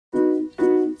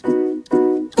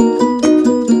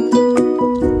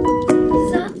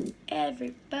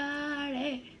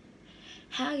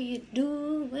you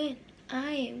doing?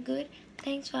 I am good.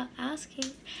 Thanks for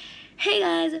asking. Hey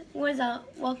guys, what's up?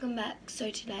 Welcome back. So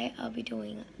today I'll be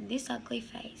doing this ugly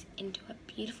face into a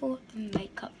beautiful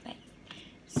makeup face.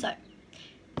 So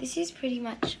this is pretty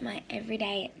much my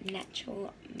everyday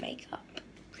natural makeup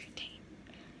routine.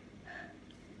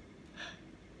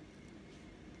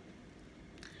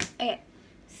 Okay,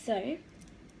 so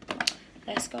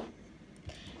let's go.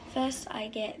 First I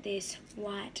get this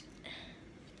white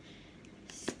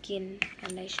skin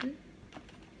foundation.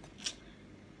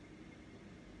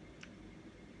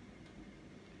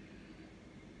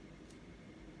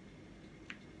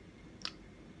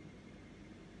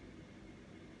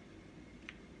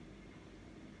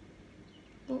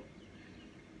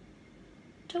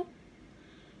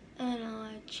 And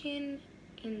I chin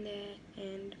in there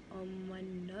and on my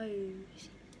nose.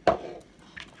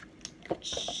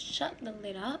 Shut the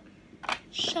lid up.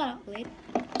 Shut up, lid.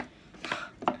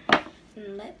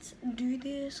 And let's do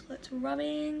this. Let's rub it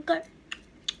in. Go.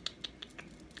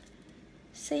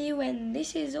 See, when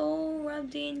this is all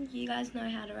rubbed in, you guys know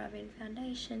how to rub in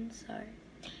foundation. So,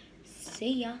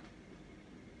 see ya.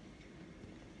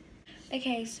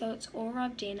 Okay, so it's all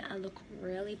rubbed in. I look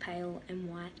really pale and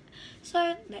white.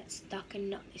 So let's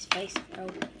darken up this face, bro.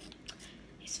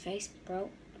 This face, bro.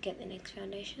 Get the next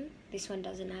foundation. This one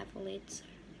doesn't have a lid, so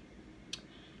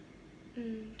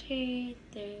 1, 2,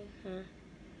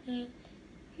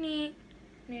 3,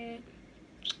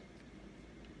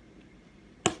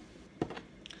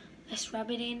 Let's rub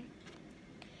it in.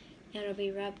 Now it'll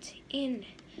be rubbed in.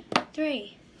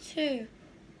 3, 2,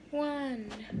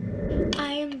 1.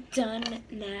 I am done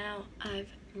now. I've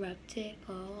rubbed it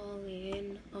all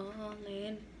in, all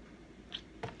in.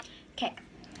 Okay,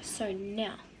 so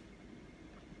now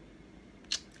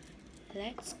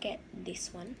let's get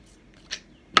this one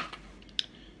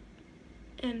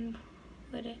and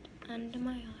put it under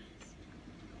my eyes.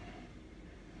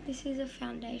 This is a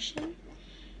foundation,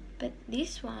 but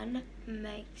this one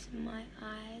makes my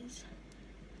eyes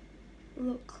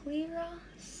look clearer,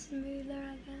 smoother,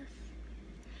 I guess.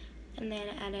 And then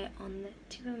add it on the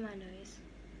tip of my nose.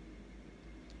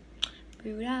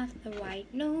 Rudolph the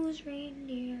white-nosed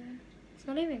reindeer. It's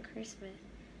not even Christmas.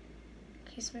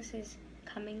 Christmas is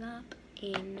coming up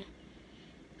in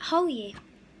a whole year.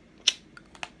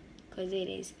 Because it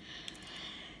is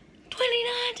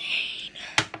 2019.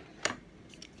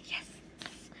 Yes.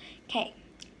 Okay.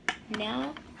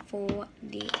 Now for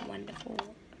the wonderful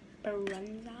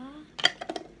bronzer.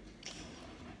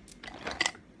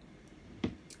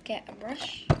 Get a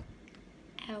brush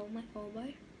out of my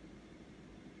elbow.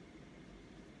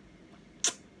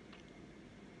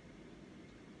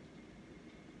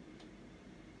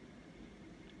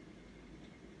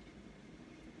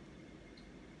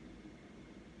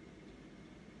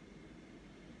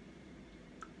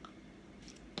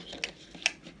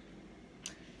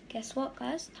 Guess what,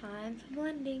 guys? Time for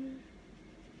blending.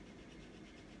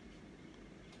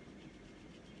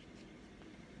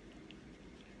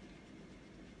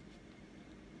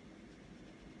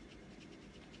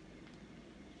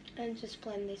 And just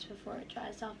blend this before it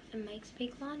dries off and makes a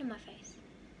big line in my face.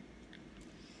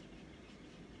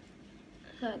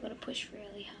 So I've got to push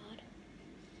really hard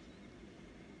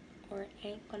or it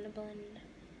ain't gonna blend.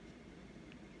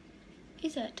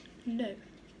 Is it? No.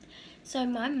 So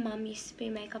my mum used to be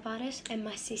a makeup artist and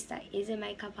my sister is a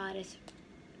makeup artist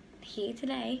here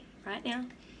today, right now.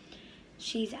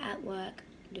 She's at work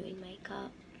doing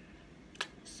makeup.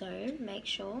 So make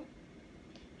sure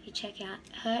you check out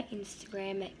her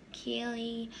Instagram at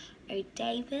Keely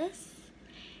O'Davis,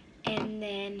 and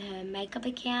then her makeup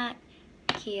account,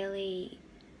 Keely,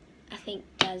 I think,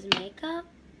 does makeup.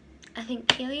 I think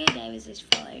Keely O'Davis is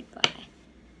followed by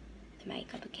the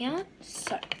makeup account,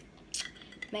 so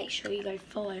make sure you go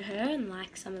follow her and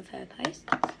like some of her posts.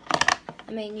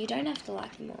 I mean, you don't have to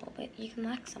like them all, but you can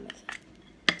like some of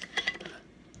them.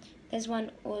 There's one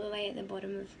all the way at the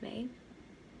bottom of me.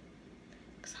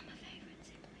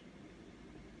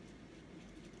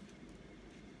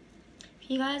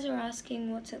 You guys are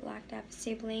asking what's it like to have a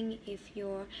sibling if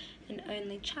you're an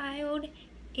only child.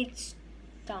 It's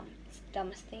dumb. It's the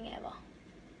dumbest thing ever.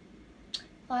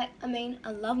 Like, I mean,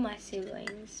 I love my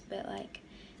siblings, but like,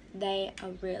 they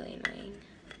are really annoying.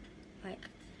 Like,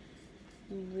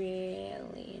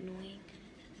 really annoying.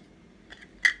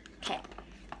 Okay,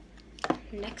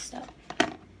 next up.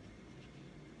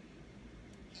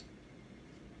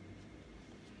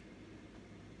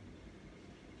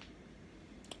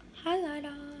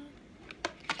 Highlighter.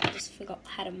 I just forgot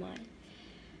how to mine.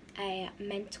 A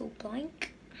mental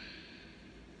blank.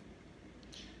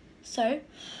 So,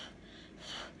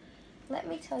 let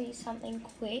me tell you something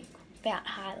quick about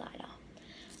highlighter.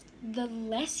 The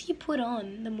less you put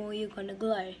on, the more you're going to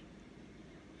glow.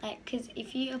 Like, because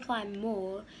if you apply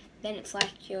more, then it's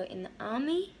like you're in the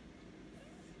army.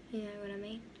 You know what I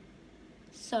mean?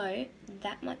 So,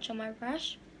 that much on my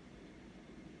brush.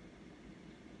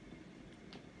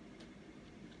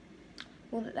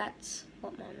 Well, that's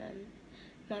what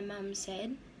my mum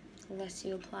said. The less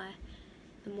you apply,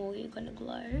 the more you're going to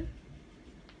glow.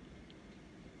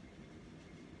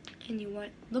 And you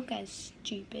won't look as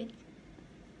stupid.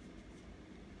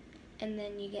 And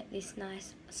then you get this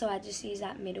nice, so I just use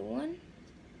that middle one.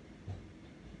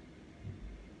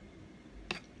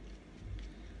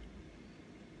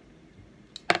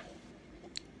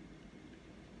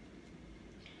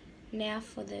 Now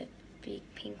for the big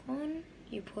pink one,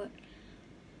 you put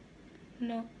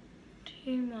not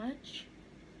too much,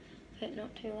 but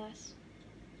not too less.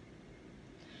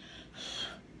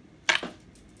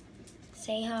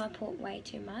 See how I put way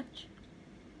too much?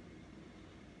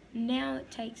 Now it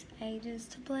takes ages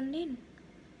to blend in.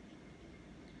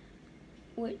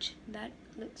 Which, that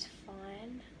looks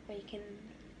fine, or you can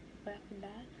work with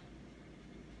that.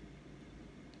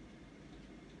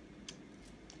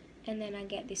 And then I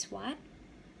get this white,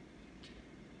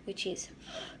 which is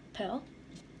pearl.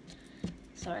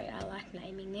 Sorry, I like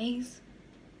naming these.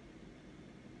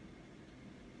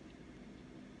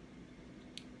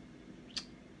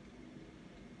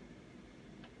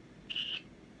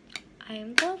 I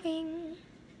am glowing.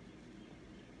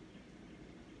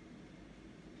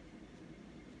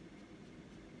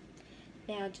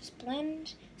 Now just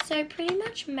blend. So pretty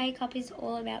much makeup is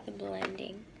all about the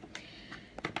blending.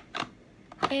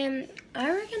 And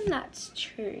I reckon that's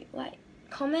true. Like,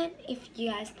 comment if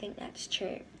you guys think that's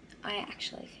true. I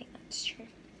actually think that's true.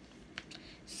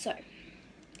 So,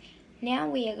 now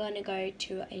we are going to go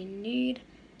to a nude,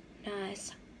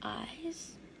 nice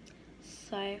eyes.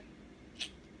 So,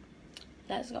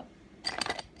 let's go.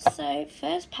 So,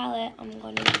 first palette I'm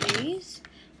going to use,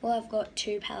 well, I've got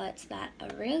two palettes that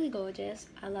are really gorgeous.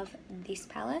 I love this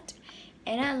palette,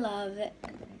 and I love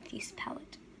this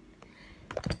palette.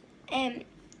 And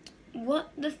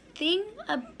what the thing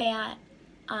about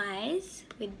eyes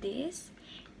with this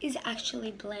is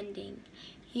actually blending.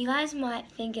 You guys might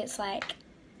think it's like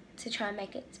to try and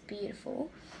make it beautiful,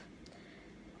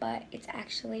 but it's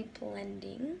actually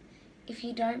blending. If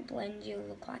you don't blend, you'll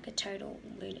look like a total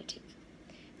lunatic.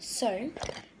 So,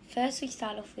 first we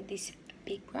start off with this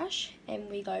big brush and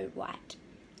we go white.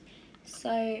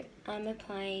 So, I'm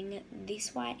applying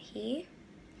this white here.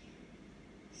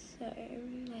 So,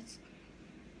 let's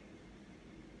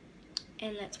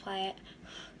apply it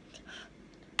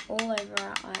all over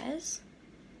our eyes.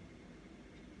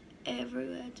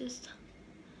 Everywhere, just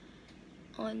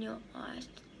on your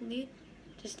eyelid,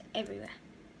 just everywhere.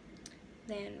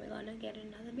 Then we're gonna get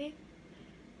another bit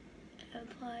and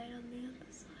apply it on the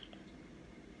other side.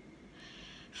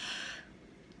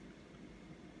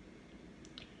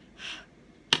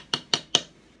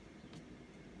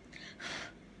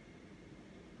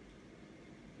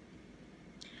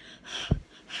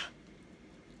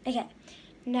 Okay,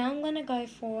 now I'm gonna go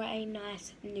for a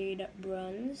nice nude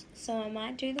bronze. So I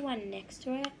might do the one next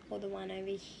to it or the one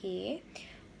over here,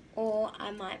 or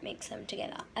I might mix them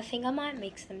together. I think I might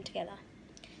mix them together.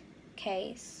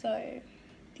 Okay, so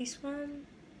this one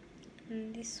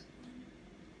and this one.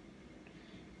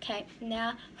 Okay,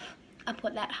 now I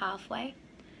put that halfway.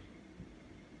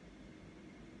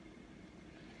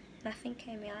 Nothing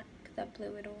came out because I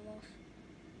blew it all off.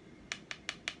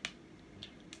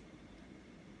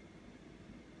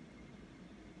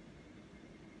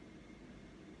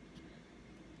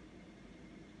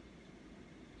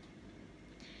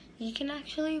 You can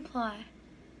actually apply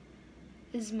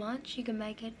as much. You can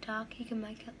make it dark, you can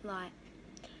make it light.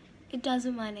 It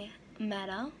doesn't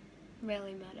matter,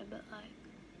 really matter, but like,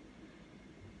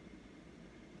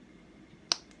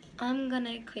 I'm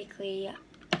gonna quickly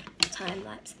time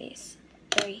lapse this.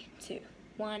 3, 2,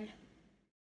 1.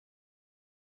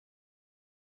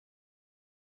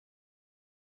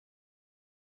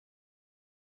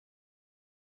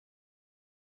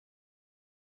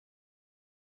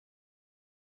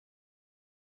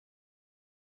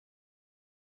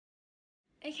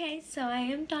 Okay, so I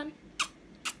am done.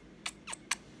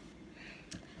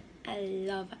 I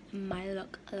love my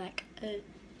look, like,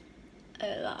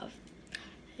 I love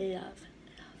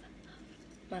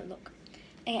my look.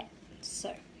 Okay,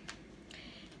 so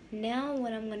now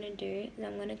what I'm gonna do is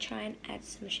I'm gonna try and add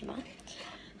some shimmer.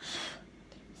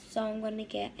 So I'm gonna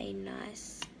get a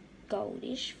nice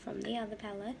goldish from the other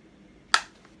palette,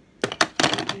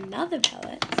 another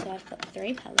palette, so I've got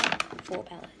 4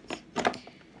 palettes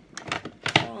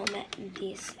from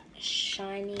this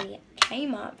shiny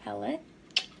Kmart palette.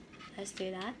 Let's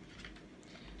do that.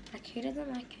 Like, who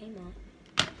doesn't like Kmart?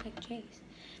 Like, jeez.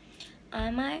 I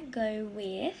might go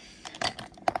with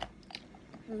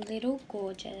Little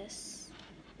Gorgeous,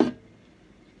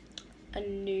 a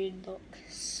nude look.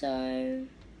 So,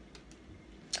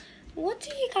 what do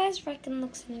you guys reckon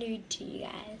looks nude to you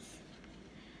guys?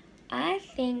 I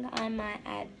think I might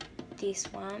add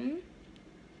this one.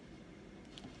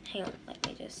 Hang on, let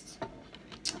me just,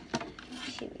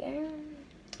 here we go.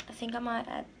 I think I might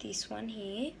add this one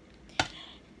here.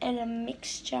 And a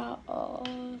mixture of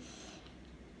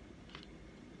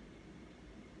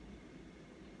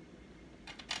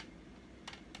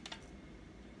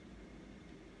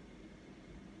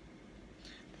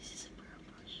this is a brow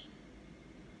brush.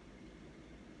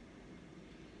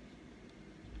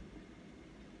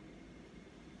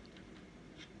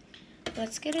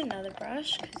 Let's get another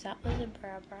brush because that was a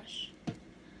brow brush.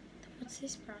 What's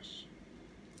this brush?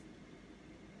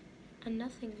 A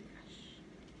nothing brush.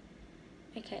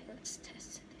 Okay, let's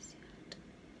test this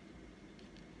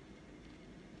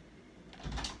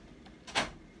out.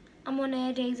 I'm on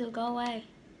air diesel, go away.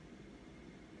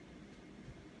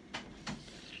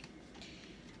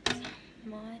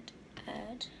 Might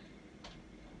add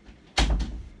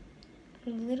a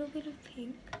little bit of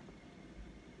pink.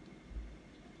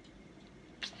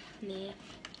 Nah.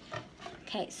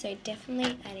 Okay, so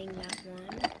definitely adding that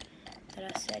one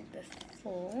that I said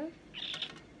before.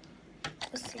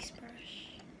 What's this brush?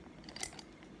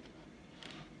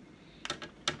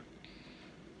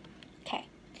 Okay,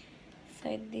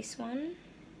 so this one,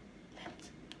 let's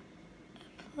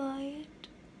apply it.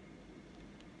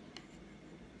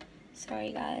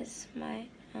 Sorry guys, my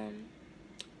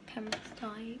camera's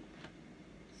dying,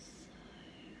 so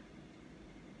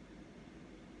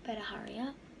better hurry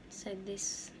up. So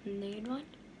this nude one,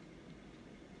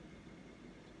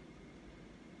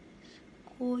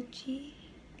 Gorgy.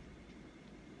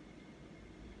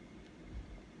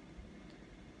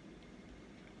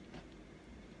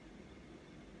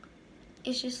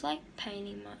 It's just like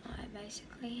painting my eye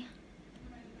basically.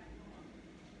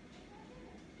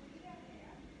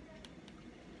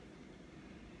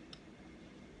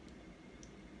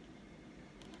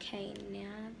 Okay,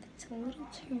 now that's a little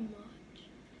too much.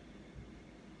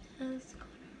 That's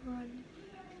gonna run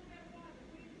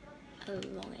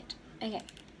along it. Okay,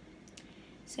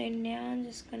 so now I'm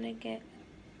just gonna get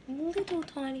a little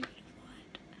tiny bit of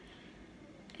white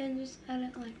and just add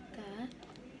it like that.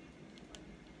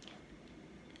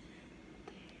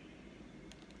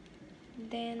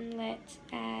 Then let's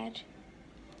add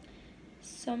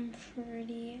some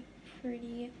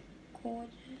pretty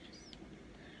gorgeous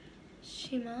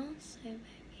shimmer. So baby,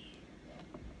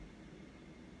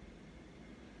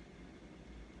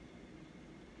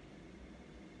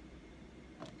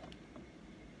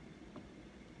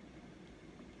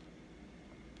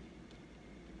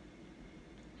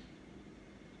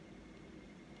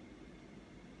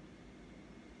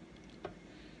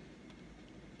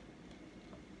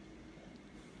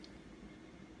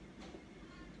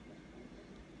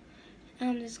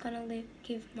 I'm just gonna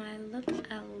give my look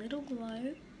a little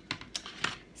glow.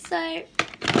 So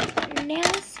now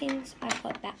since I've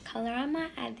got that colour, I might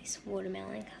add this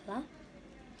watermelon colour.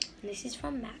 And this is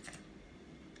from MAC.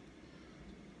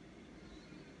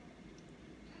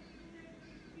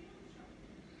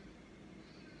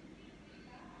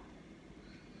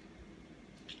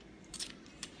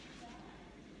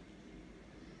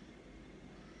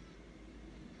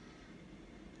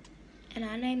 And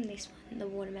I named this one the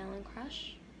Watermelon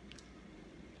Crush.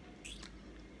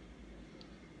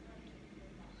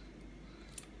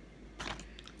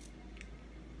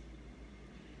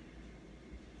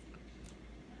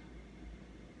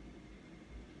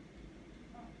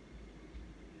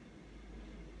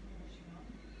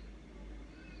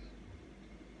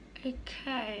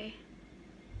 Okay.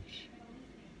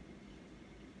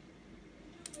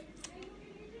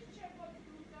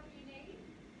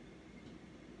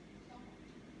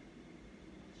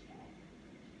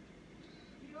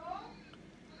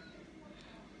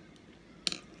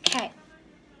 Okay.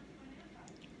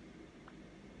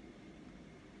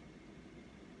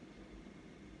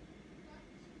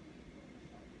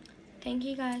 Thank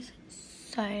you guys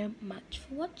so much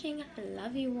for watching. I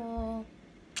love you all.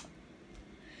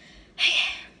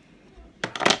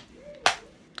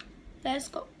 Let's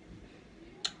go.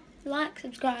 Like,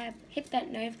 subscribe, hit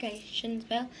that notifications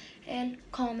bell, and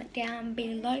comment down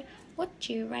below what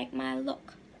you rate my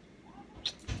look.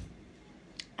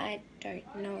 I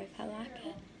don't know if I like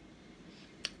it.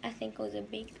 I think it was a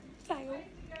big fail.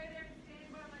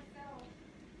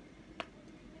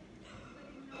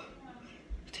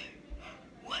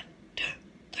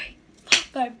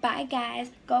 go bye guys.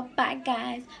 Go bye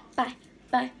guys. Bye,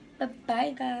 bye, bye,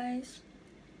 bye guys.